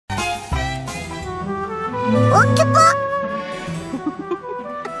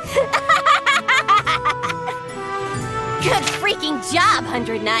Good freaking job,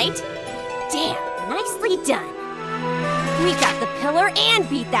 100 Knight! Damn, nicely done. We got the pillar and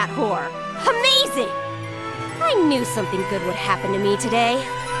beat that whore. Amazing! I knew something good would happen to me today.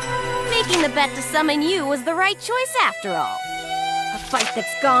 Making the bet to summon you was the right choice after all. A fight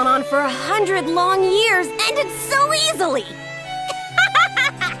that's gone on for 100 long years ended so easily!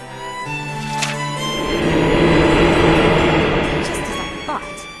 Just as I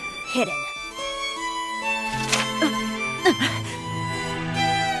thought. Hidden.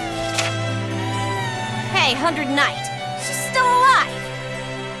 Hey, 100 Knight. She's still alive.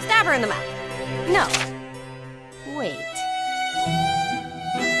 Stab her in the mouth. No. Wait.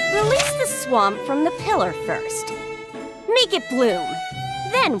 Release the swamp from the pillar first. Make it bloom.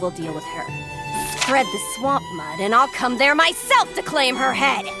 Then we'll deal with her. Spread the swamp mud and I'll come there myself to claim her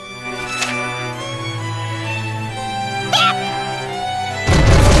head.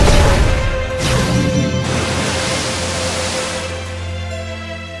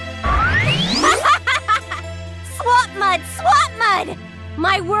 Swamp mud! Swamp mud!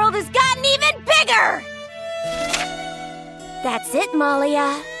 My world has gotten even bigger! That's it,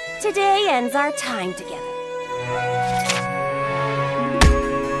 Malia. Today ends our time together.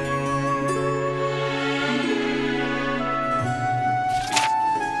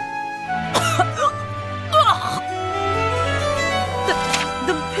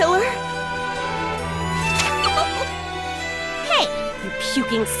 The pillar? Hey, you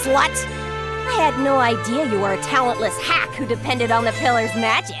puking slut! I had no idea you were a talentless hack who depended on the pillar's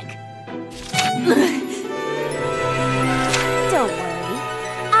magic. Don't worry.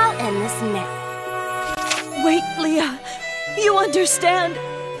 I'll end this now. Wait, Leah. You understand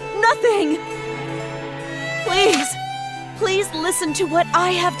nothing. Please. Please listen to what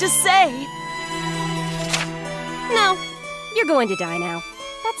I have to say. No. You're going to die now.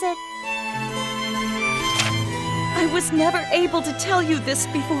 That's it. I was never able to tell you this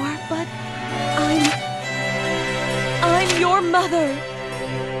before, but I'm your mother.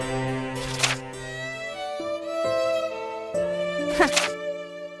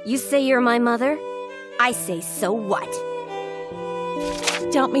 You say you're my mother? I say so what?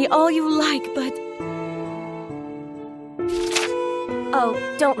 Doubt me all you like, but... Oh,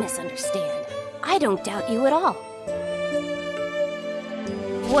 don't misunderstand. I don't doubt you at all.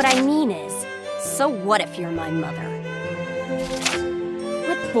 What I mean is, so what if you're my mother?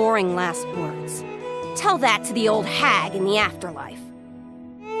 What boring last words. Tell that to the old hag in the afterlife.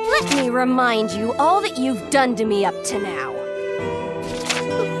 Let me remind you all that you've done to me up to now.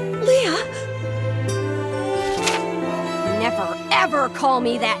 Leah! Never, ever call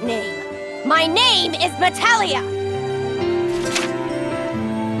me that name. My name is Matallia!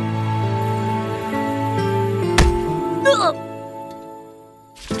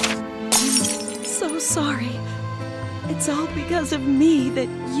 So sorry. It's all because of me that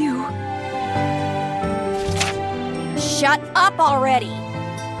you... Shut up already!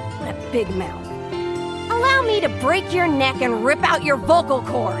 What a big mouth. Allow me to break your neck and rip out your vocal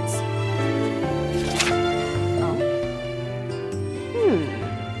cords. Oh.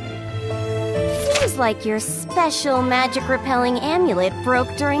 Seems like your special magic-repelling amulet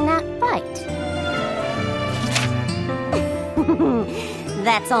broke during that fight.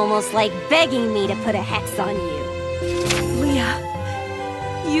 That's almost like begging me to put a hex on you. Leah,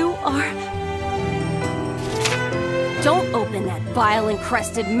 you are... Don't open that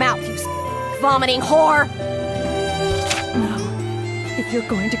vile-encrusted mouth, you vomiting whore! No. If you're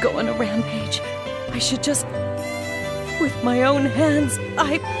going to go on a rampage, I should just... With my own hands,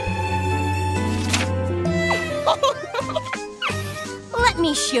 Let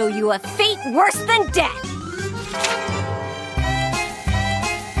me show you a fate worse than death!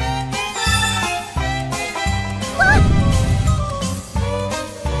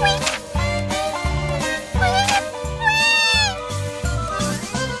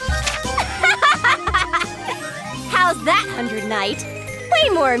 How's that, 100 Knight? Way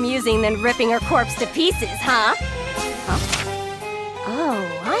more amusing than ripping her corpse to pieces, huh?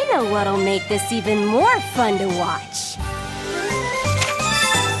 Oh, I know what'll make this even more fun to watch.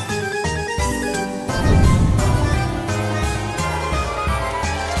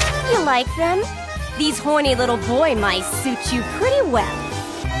 You like them? These horny little boy mice suit you pretty well.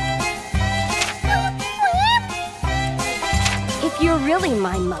 If you're really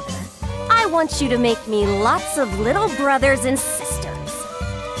my mother, I want you to make me lots of little brothers and sisters.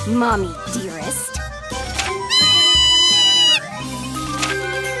 Mommy, dearest.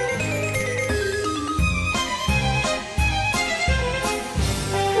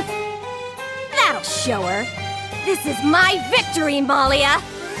 That'll I'll show her. This is my victory, Malia!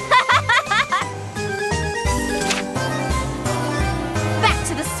 Back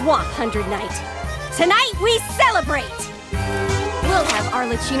to the swamp, 100 Knight. Tonight we celebrate! We'll have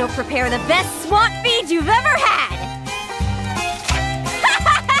Arlecchino prepare the best swamp feed you've ever had!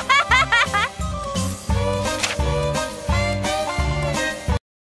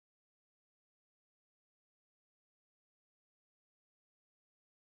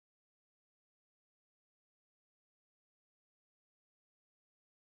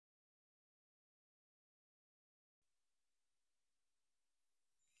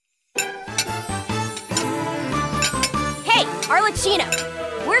 Arlecchino,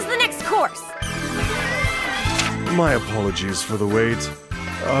 where's the next course? My apologies for the wait.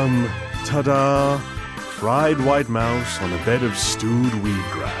 Ta-da! Fried white mouse on a bed of stewed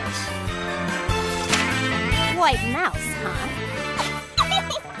wheatgrass. White mouse, huh?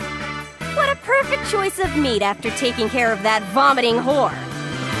 What a perfect choice of meat after taking care of that vomiting whore.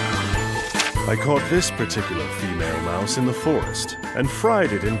 I caught this particular female mouse in the forest and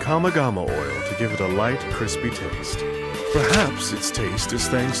fried it in kamagama oil to give it a light, crispy taste. Perhaps its taste is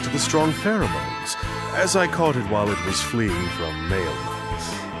thanks to the strong pheromones, as I caught it while it was fleeing from male mice.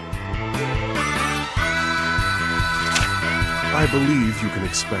 I believe you can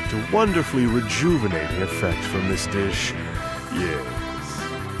expect a wonderfully rejuvenating effect from this dish. Yes.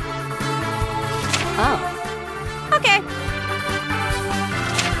 Oh. Okay.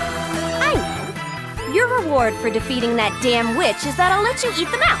 I know. Your reward for defeating that damn witch is that I'll let you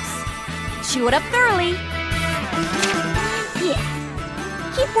eat the mouse. Chew it up thoroughly.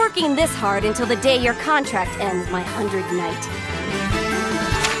 Yeah. Keep working this hard until the day your contract ends, my 100 Knight.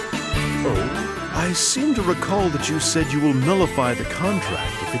 Oh, I seem to recall that you said you will nullify the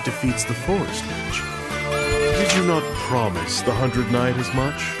contract if it defeats the Forest Witch. Did you not promise the 100 Knight as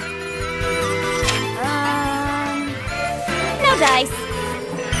much? No dice.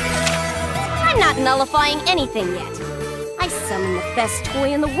 I'm not nullifying anything yet. I summoned the best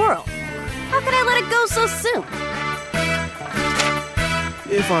toy in the world. How could I let it go so soon?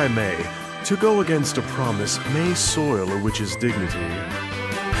 If I may, to go against a promise may soil a witch's dignity.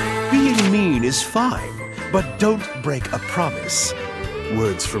 Being mean is fine, but don't break a promise.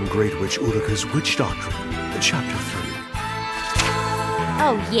 Words from Great Witch Uraka's Witch Doctrine, Chapter 3.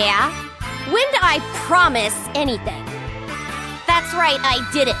 Oh, yeah? When did I promise anything? That's right, I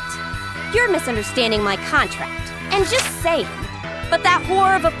didn't. You're misunderstanding my contract. And just saying. But that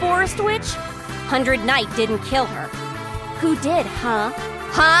whore of a forest witch? 100 Knight didn't kill her. Who did, huh?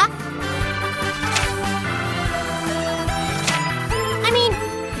 Huh? I mean,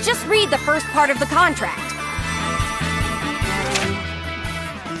 just read the first part of the contract.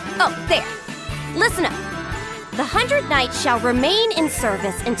 Oh, there. Listen up. The 100 Knight shall remain in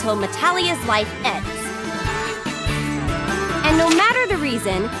service until Matallia's life ends. And no matter the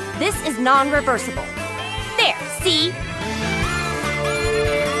reason, this is non-reversible. There, see?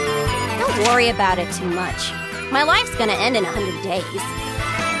 Don't worry about it too much. My life's gonna end in 100 days.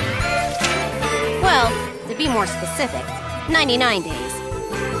 Well, to be more specific, 99 days.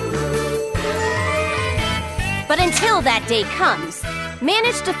 But until that day comes,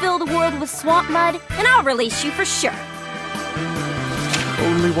 manage to fill the world with swamp mud, and I'll release you for sure.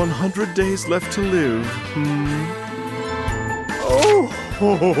 Only 100 days left to live, Oh,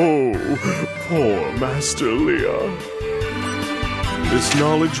 ho, ho, ho. Poor Master Leah. This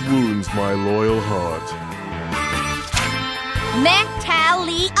knowledge wounds my loyal heart.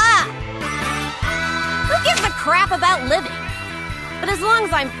 Matallia! Who gives a crap about living? But as long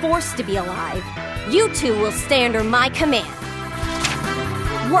as I'm forced to be alive, you two will stay under my command.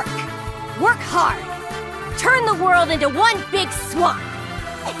 Work. Work hard. Turn the world into one big swamp.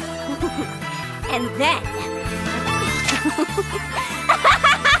 And then...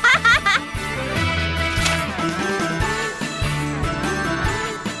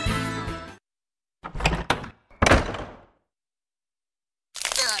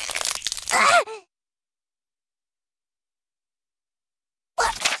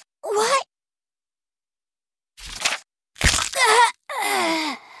 What?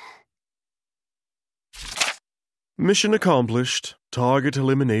 Mission accomplished. Target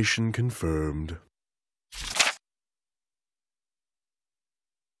elimination confirmed.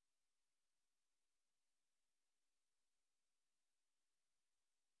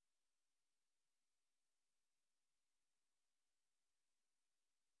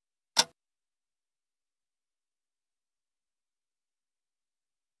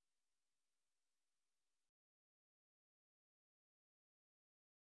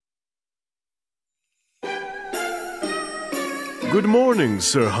 Good morning,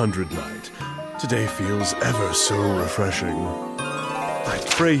 Sir 100 Knight. Today feels ever so refreshing. I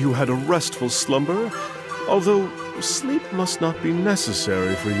pray you had a restful slumber, although sleep must not be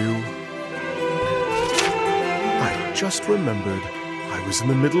necessary for you. I just remembered I was in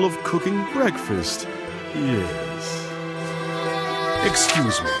the middle of cooking breakfast. Yes.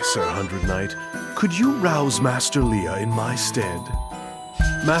 Excuse me, Sir 100 Knight. Could you rouse Master Leah in my stead?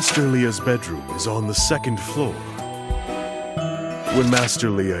 Master Leah's bedroom is on the 2nd floor. When Master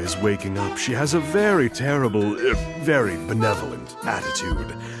Leah is waking up, she has a very terrible, very benevolent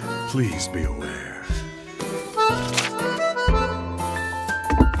attitude. Please be aware.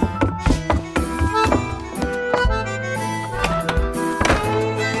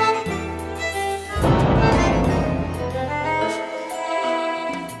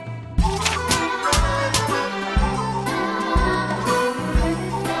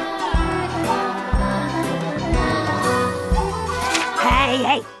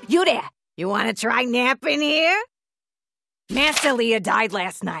 Hey, you there! You want to try napping here? Master Leah died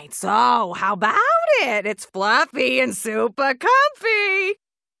last night, so how about it? It's fluffy and super comfy!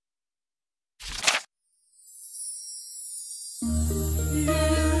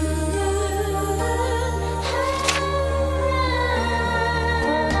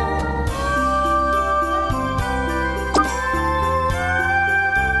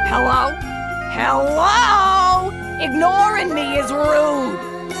 Hello? Hello? Ignoring me is rude.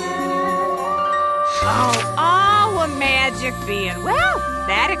 Oh, a magic being. Well,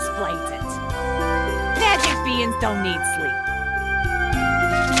 that explains it. Magic beings don't need sleep.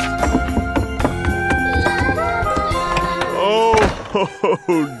 Oh,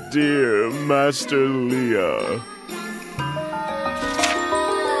 dear, Master Leah.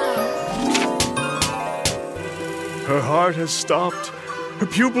 Her heart has stopped. Her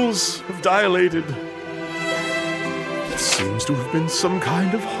pupils have dilated. It seems to have been some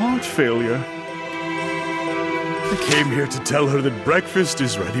kind of heart failure. I came here to tell her that breakfast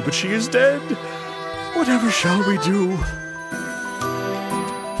is ready, but she is dead. Whatever shall we do?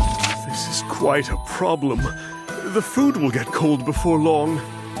 This is quite a problem. The food will get cold before long.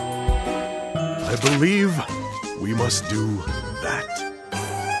 I believe we must do that.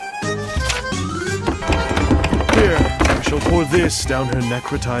 Here, I shall pour this down her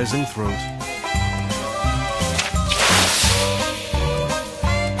necrotizing throat.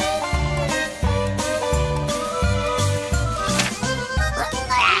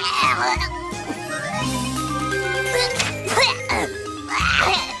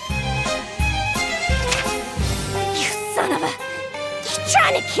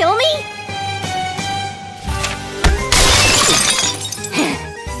 Trying to kill me?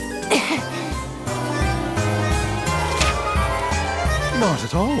 Not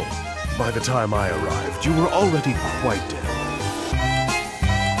at all. By the time I arrived, you were already quite dead.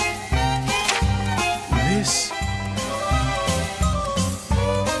 This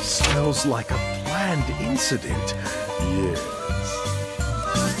smells like a planned incident. Yes.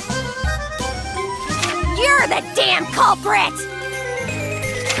 You're the damn culprit!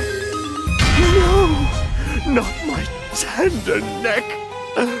 No! Not my tender neck!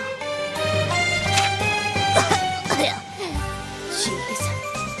 Jeez.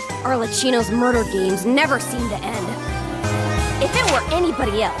 Arlecchino's murder games never seem to end. If it were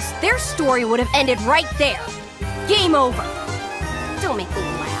anybody else, their story would have ended right there. Game over. Don't make me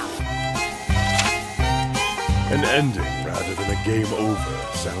laugh. An ending rather than a game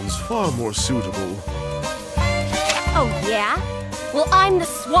over sounds far more suitable. Oh, yeah? Well, I'm the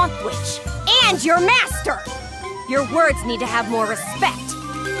Swamp Witch, and your master! Your words need to have more respect.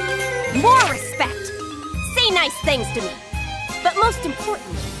 More respect! Say nice things to me. But most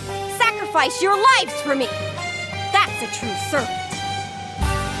importantly, sacrifice your lives for me. That's a true servant.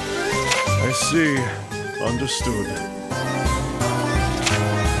 I see. Understood.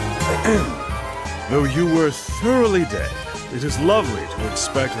 Though you were thoroughly dead, it is lovely to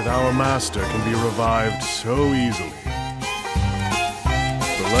expect that our master can be revived so easily.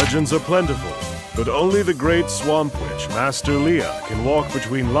 The legends are plentiful, but only the great Swamp Witch, Master Leah, can walk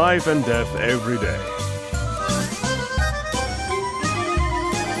between life and death every day.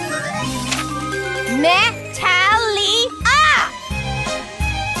 Matallia!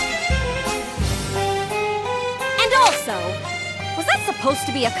 And also, was that supposed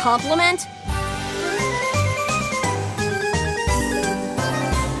to be a compliment?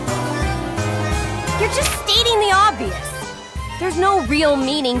 You're just stating the obvious. There's no real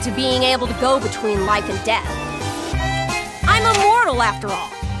meaning to being able to go between life and death. I'm immortal after all.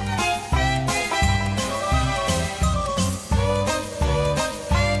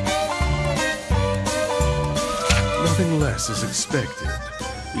 Nothing less is expected.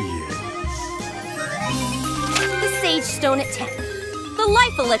 Yes. Sage Stone at 10. The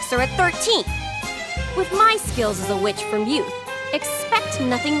Life Elixir at 13. With my skills as a witch from youth, expect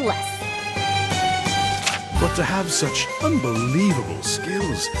nothing less. But to have such unbelievable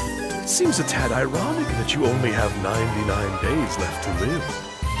skills, it seems a tad ironic that you only have 99 days left to live.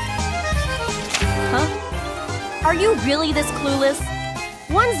 Huh? Are you really this clueless?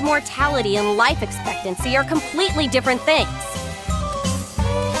 One's mortality and life expectancy are completely different things.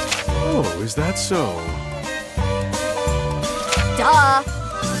 Oh, is that so? Duh!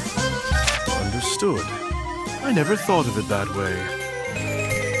 Understood. I never thought of it that way.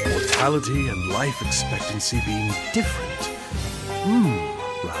 Mortality and life expectancy being different.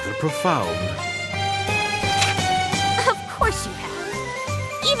 Rather profound. Of course you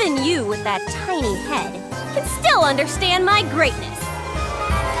have. Even you with that tiny head can still understand my greatness.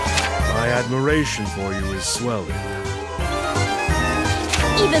 My admiration for you is swelling.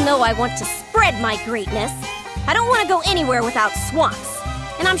 Even though I want to spread my greatness, I don't want to go anywhere without swamps.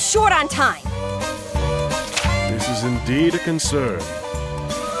 And I'm short on time. This is indeed a concern.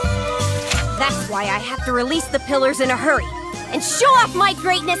 That's why I have to release the pillars in a hurry and show off my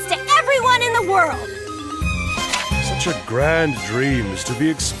greatness to everyone in the world. Such a grand dream is to be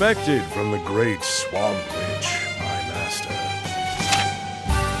expected from the great Swamp Witch, my master.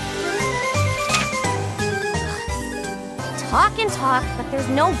 Talk and talk, but there's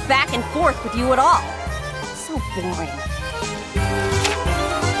no back and forth with you at all. So boring.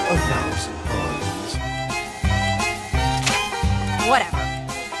 1,000 pardons. Whatever.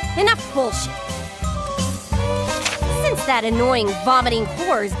 Enough bullshit. Since that annoying vomiting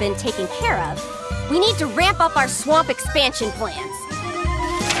whore's been taken care of, we need to ramp up our swamp expansion plans.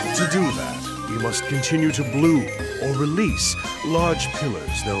 To do that, we must continue to bloom or release large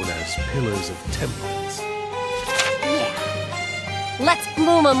pillars known as Pillars of Temperance. Yeah. Let's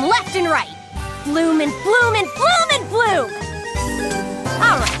bloom them left and right. Bloom and bloom and bloom and bloom!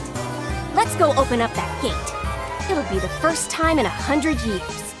 All right. Let's go open up that gate. It'll be the first time in 100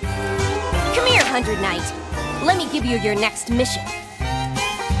 years. Come here, 100 Knight. Let me give you your next mission.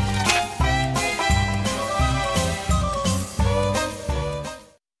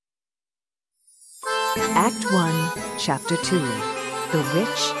 Act 1, Chapter 2, The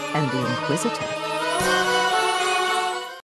Witch and the Inquisitor.